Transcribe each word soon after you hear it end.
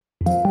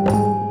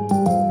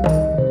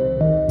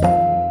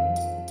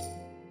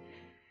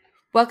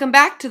Welcome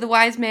back to The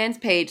Wise Man's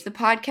Page, the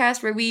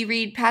podcast where we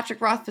read Patrick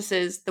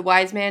Rothfuss's The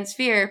Wise Man's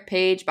Fear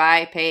page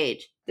by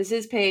page. This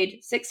is page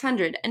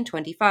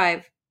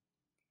 625.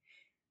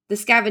 The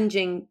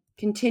scavenging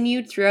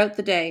continued throughout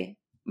the day.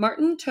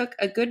 Martin took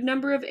a good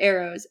number of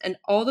arrows and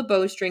all the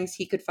bowstrings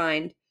he could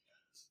find.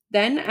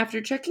 Then,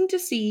 after checking to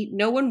see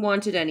no one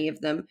wanted any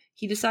of them,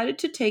 he decided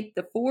to take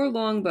the 4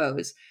 long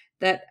bows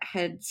that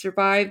had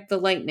survived the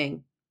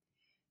lightning.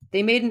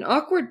 They made an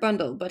awkward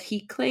bundle, but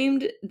he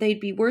claimed they'd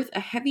be worth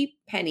a heavy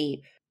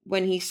penny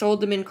when he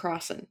sold them in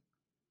Crossan.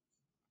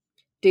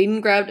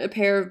 Dayton grabbed a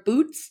pair of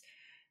boots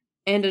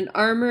and an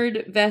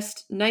armored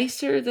vest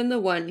nicer than the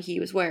one he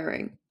was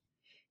wearing.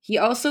 He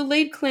also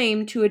laid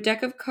claim to a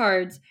deck of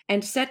cards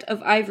and set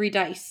of ivory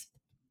dice.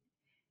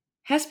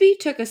 Hespe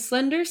took a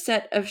slender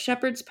set of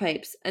shepherd's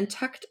pipes and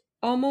tucked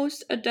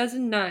almost a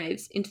dozen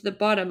knives into the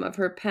bottom of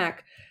her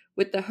pack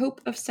with the hope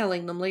of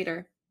selling them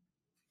later.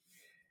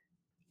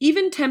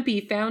 Even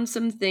Tempe found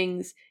some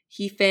things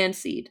he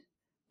fancied.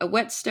 A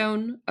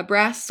whetstone, a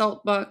brass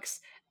salt box,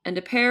 and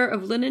a pair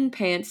of linen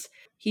pants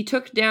he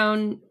took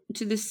down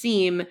to the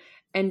seam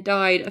and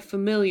dyed a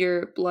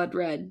familiar blood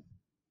red.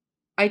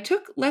 I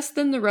took less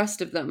than the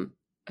rest of them,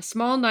 a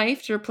small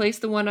knife to replace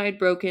the one I'd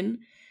broken,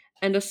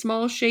 and a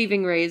small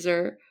shaving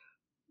razor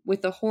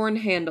with a horn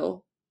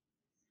handle.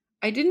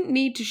 I didn't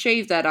need to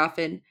shave that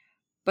often,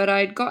 but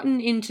I'd gotten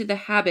into the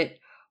habit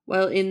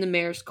while in the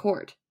mayor's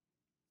court.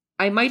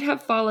 I might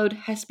have followed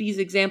Hespe's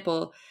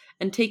example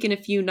and taken a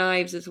few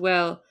knives as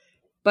well,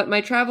 but my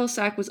travel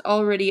sack was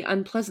already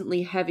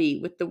unpleasantly heavy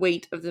with the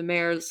weight of the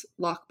mayor's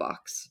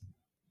lockbox.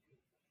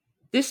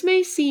 This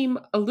may seem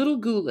a little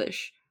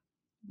ghoulish,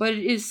 but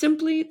it is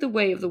simply the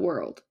way of the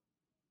world.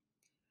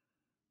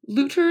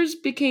 Looters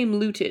became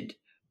looted,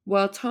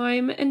 while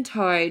time and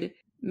tide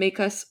make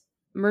us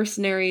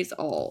mercenaries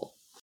all.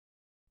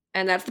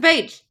 And that's the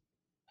page.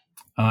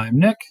 I'm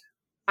Nick.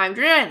 I'm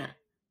Joanna.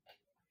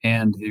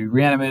 And the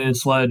reanimated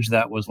sludge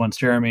that was once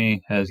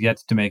Jeremy has yet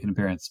to make an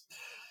appearance.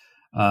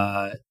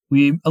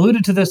 We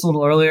alluded to this a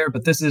little earlier,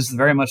 but this is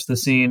very much the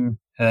scene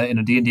in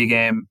a D&D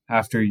game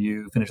after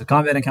you finish the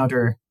combat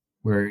encounter,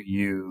 where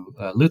you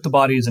loot the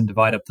bodies and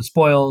divide up the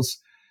spoils.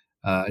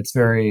 It's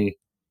very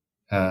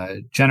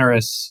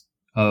generous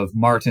of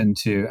Martin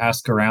to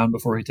ask around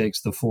before he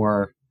takes the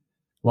 4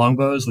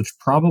 longbows, which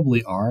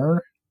probably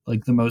are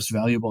like the most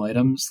valuable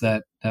items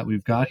that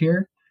we've got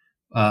here.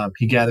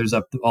 He gathers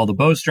up all the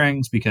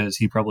bowstrings because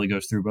he probably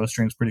goes through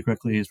bowstrings pretty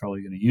quickly. He's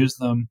probably going to use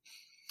them.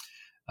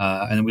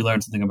 And then we learn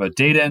something about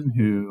Dayton,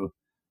 who,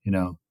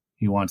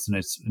 he wants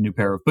a new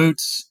pair of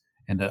boots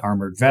and an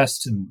armored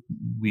vest. And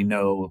we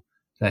know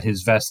that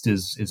his vest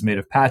is made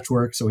of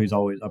patchwork, so he's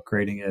always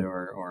upgrading it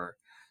or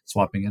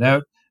swapping it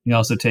out. He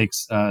also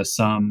takes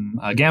some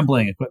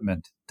gambling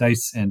equipment,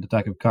 dice and a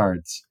deck of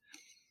cards.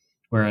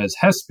 Whereas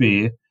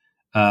Hespe,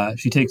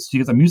 she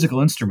gets a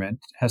musical instrument.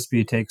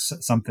 Hespe takes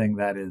something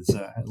that is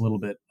a little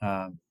bit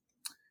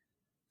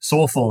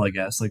soulful, I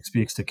guess, like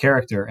speaks to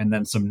character, and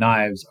then some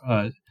knives,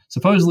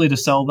 supposedly to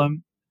sell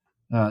them.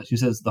 She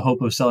says the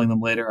hope of selling them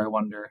later. I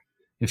wonder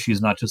if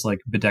she's not just like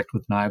bedecked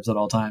with knives at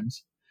all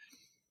times.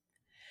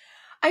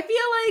 I feel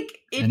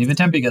like and even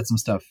Tempe gets some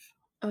stuff.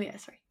 Oh yeah,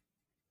 sorry.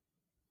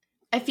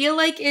 I feel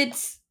like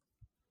it's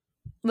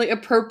like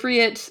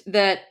appropriate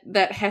that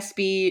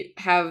Hespe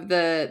have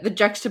the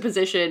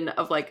juxtaposition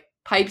of like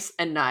pipes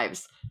and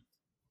knives.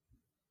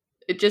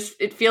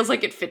 It feels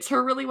like it fits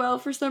her really well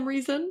for some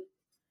reason.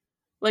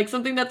 Like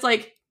something that's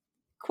like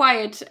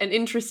quiet and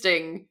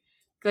interesting.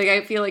 Like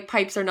I feel like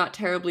pipes are not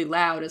terribly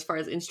loud as far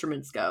as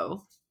instruments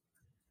go.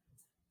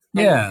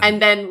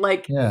 And then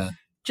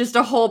just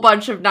a whole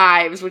bunch of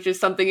knives, which is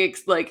something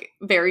like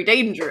very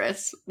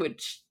dangerous,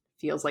 which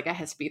feels like a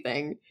Hespe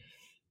thing.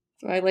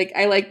 So I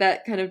like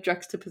that kind of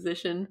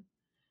juxtaposition.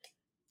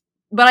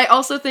 But I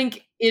also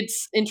think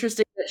it's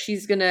interesting that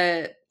she's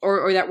gonna,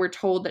 or that we're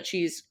told that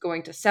she's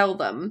going to sell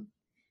them,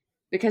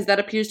 because that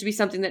appears to be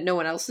something that no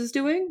one else is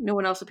doing. No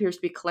one else appears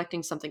to be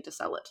collecting something to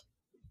sell it.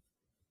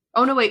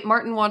 Oh no, wait!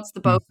 Martin wants the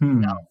bow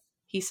to sell.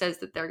 He says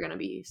that they're going to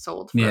be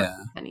sold for a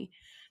penny.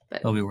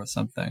 But they'll be worth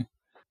something.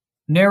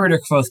 Narrator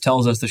Kvothe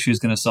tells us that she's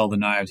going to sell the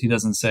knives. He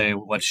doesn't say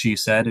what she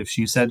said, if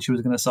she said she was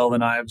going to sell the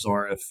knives,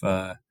 or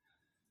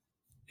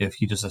if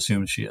he just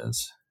assumes she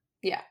is.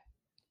 Yeah.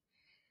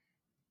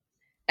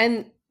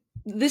 And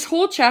this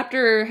whole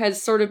chapter has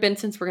sort of been,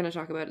 since we're going to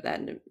talk about that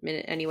in a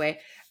minute anyway,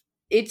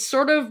 it's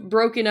sort of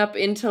broken up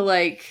into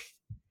like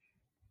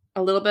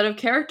a little bit of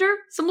character,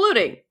 some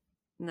looting,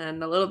 and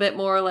then a little bit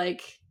more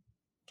like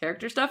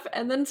character stuff,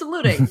 and then some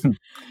looting.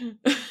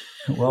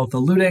 Well, the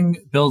looting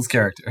builds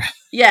character.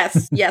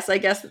 Yes, I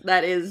guess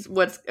that is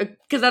what's,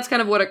 because that's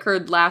kind of what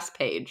occurred last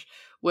page,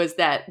 was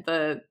that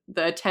the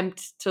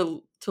attempt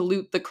to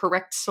loot the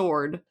correct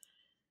sword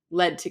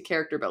led to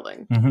character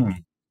building. Mm-hmm.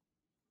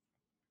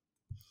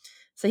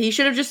 So he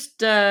should have just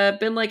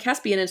been like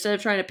Hespe, and instead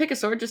of trying to pick a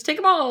sword, just take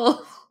them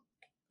all.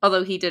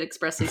 Although he did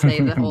expressly say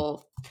the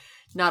whole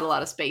not a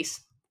lot of space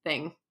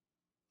thing.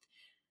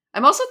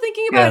 I'm also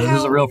thinking about this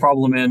is a real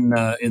problem in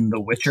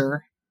The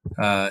Witcher.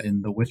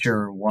 in The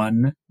Witcher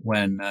 1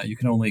 when you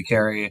can only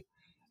carry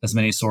as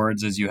many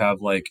swords as you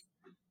have like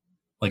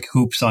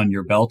hoops on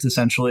your belt,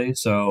 essentially.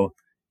 So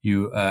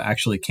you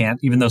actually can't,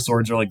 even though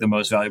swords are like the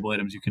most valuable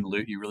items you can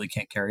loot, you really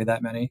can't carry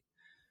that many.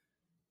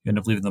 You end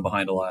up leaving them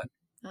behind a lot.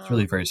 It's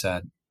really very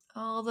sad.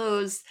 All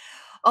those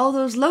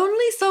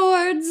lonely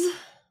swords.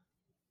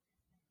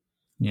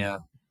 Yeah.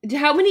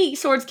 How many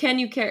swords can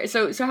you carry?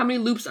 So how many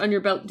loops on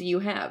your belt do you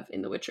have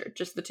in The Witcher?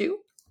 Just the 2?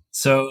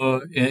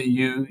 So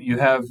you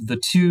have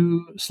the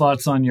 2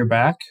 slots on your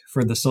back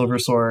for the silver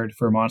sword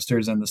for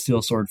monsters and the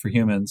steel sword for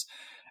humans.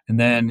 And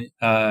then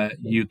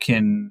you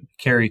can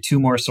carry 2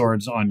 more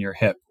swords on your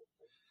hip.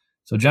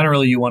 So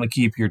generally you want to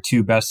keep your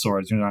 2 best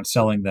swords. You're not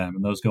selling them,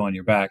 and those go on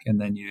your back.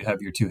 And then you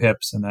have your 2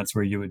 hips, and that's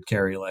where you would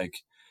carry like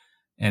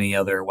any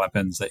other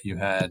weapons that you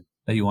had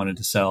that you wanted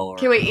to sell.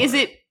 Okay, wait, is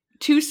it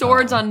 2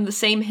 swords on the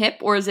same hip,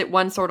 or is it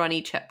 1 sword on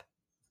each hip?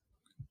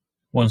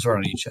 1 sword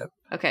on each hip.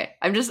 Okay,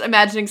 I'm just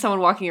imagining someone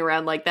walking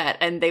around like that,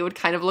 and they would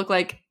kind of look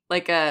like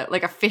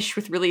a fish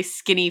with really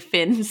skinny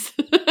fins.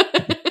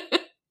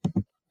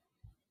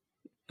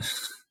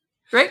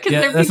 Right?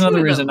 Yeah, that's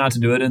another reason not to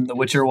do it in The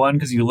Witcher 1,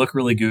 because you look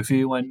really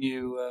goofy when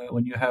you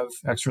have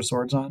extra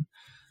swords on.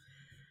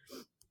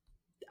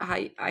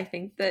 I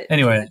think that...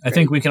 Anyway, I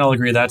think we can all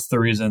agree that's the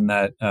reason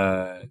that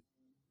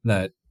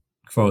that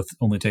Kvothe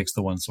only takes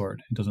the 1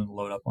 sword. He doesn't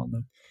load up on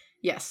them.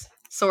 Yes.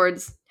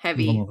 Swords,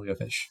 heavy. Doesn't look like a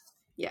fish.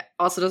 Yeah.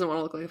 Also doesn't want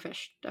to look like a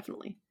fish.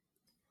 Definitely.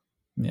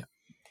 Yeah.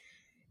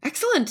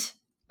 Excellent.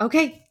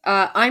 Okay.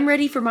 I'm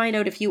ready for my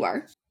note if you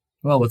are.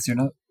 Well, what's your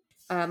note?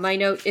 My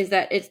note is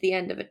that it's the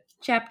end of a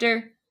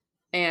chapter,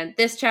 and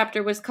this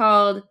chapter was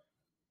called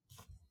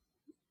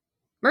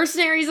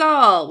Mercenaries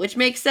All, which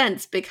makes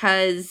sense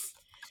because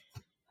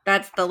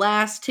that's the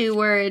last 2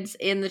 words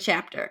in the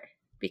chapter.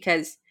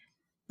 Because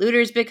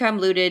looters become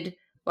looted,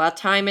 while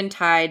time and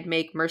tide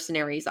make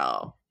mercenaries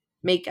all.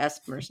 Make us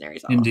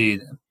mercenaries all.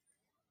 Indeed.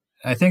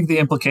 I think the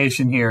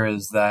implication here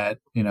is that,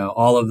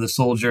 all of the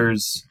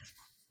soldiers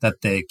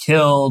that they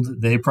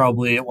killed, they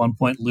probably at one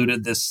point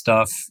looted this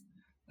stuff.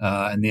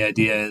 And the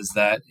idea is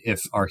that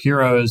if our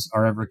heroes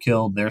are ever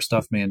killed, their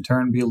stuff may in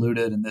turn be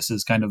looted. And this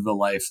is kind of the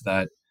life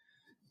that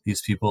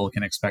these people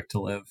can expect to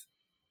live.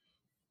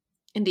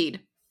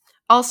 Indeed.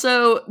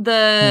 Also,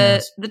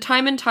 the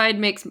time and tide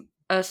makes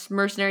us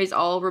mercenaries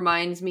all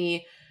reminds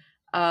me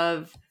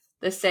of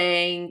the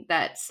saying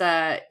that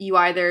you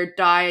either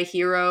die a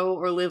hero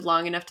or live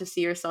long enough to see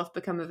yourself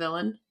become a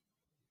villain.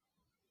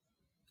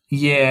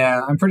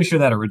 Yeah, I'm pretty sure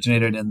that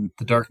originated in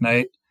The Dark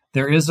Knight.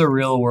 There is a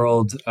real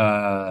world...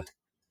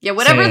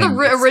 whatever the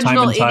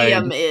original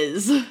idiom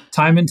is.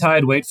 Time and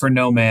tide wait for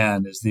no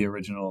man is the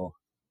original,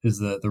 is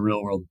the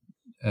real world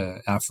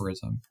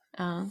aphorism.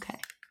 Oh, okay.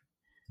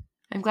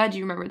 I'm glad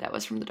you remembered that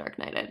was from The Dark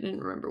Knight. I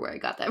didn't remember where I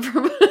got that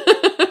from.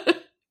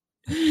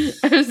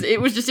 It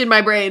was just in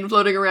my brain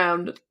floating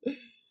around.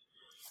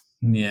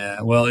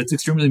 Yeah, well, it's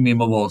extremely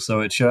memeable,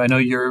 so it I know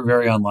you're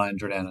very online,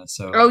 Jordana.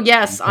 So oh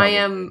yes, I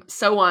am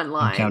so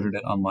online. Encountered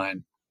it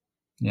online.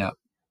 Yeah.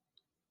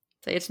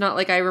 It's not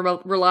like I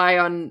rely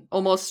on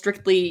almost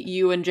strictly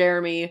you and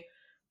Jeremy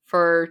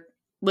for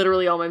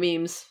literally all my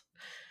memes.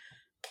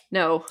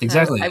 No,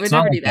 exactly. I would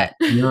never do that.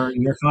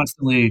 You're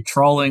constantly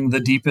trawling the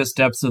deepest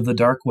depths of the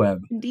dark web.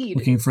 Indeed.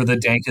 Looking for the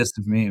dankest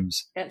of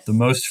memes. Yes. The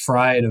most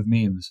fried of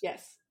memes.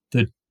 Yes.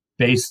 The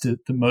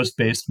most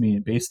based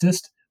meme.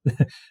 Bastest?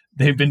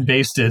 They've been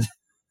basted.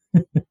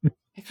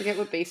 I forget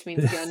what base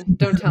means again.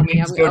 Don't tell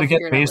me. Go to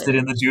get basted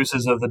in the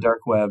juices of the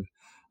dark web.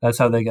 That's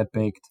how they get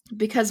baked.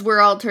 Because we're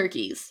all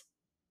turkeys.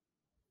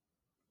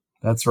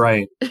 That's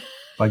right.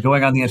 By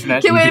going on the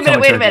internet. Okay,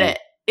 wait a minute.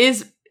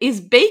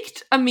 Is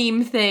baked a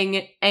meme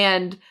thing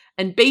and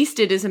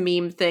basted is a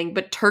meme thing,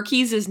 but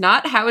turkeys is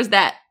not? How is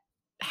that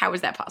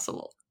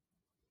possible?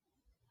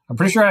 I'm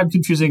pretty sure I'm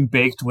confusing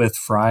baked with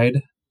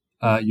fried.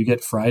 You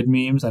get fried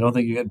memes. I don't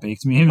think you get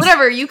baked memes.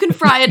 Whatever, you can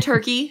fry a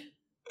turkey.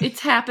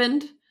 It's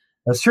happened.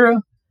 That's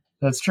true.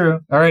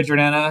 All right,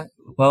 Jordana.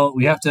 Well,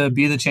 we have to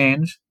be the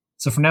change.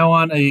 So from now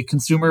on, a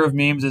consumer of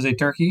memes is a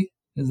turkey.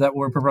 Is that what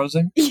we're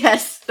proposing?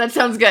 Yes, that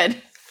sounds good.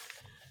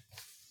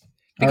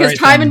 Because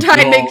time and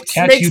tide makes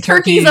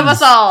turkeys of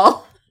us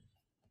all.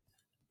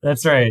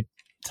 That's right.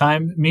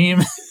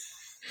 Memes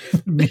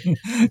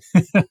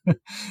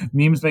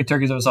make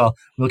turkeys of us all.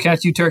 We'll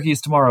catch you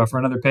turkeys tomorrow for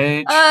another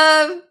page.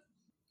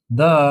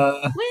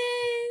 The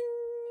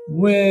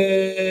Win.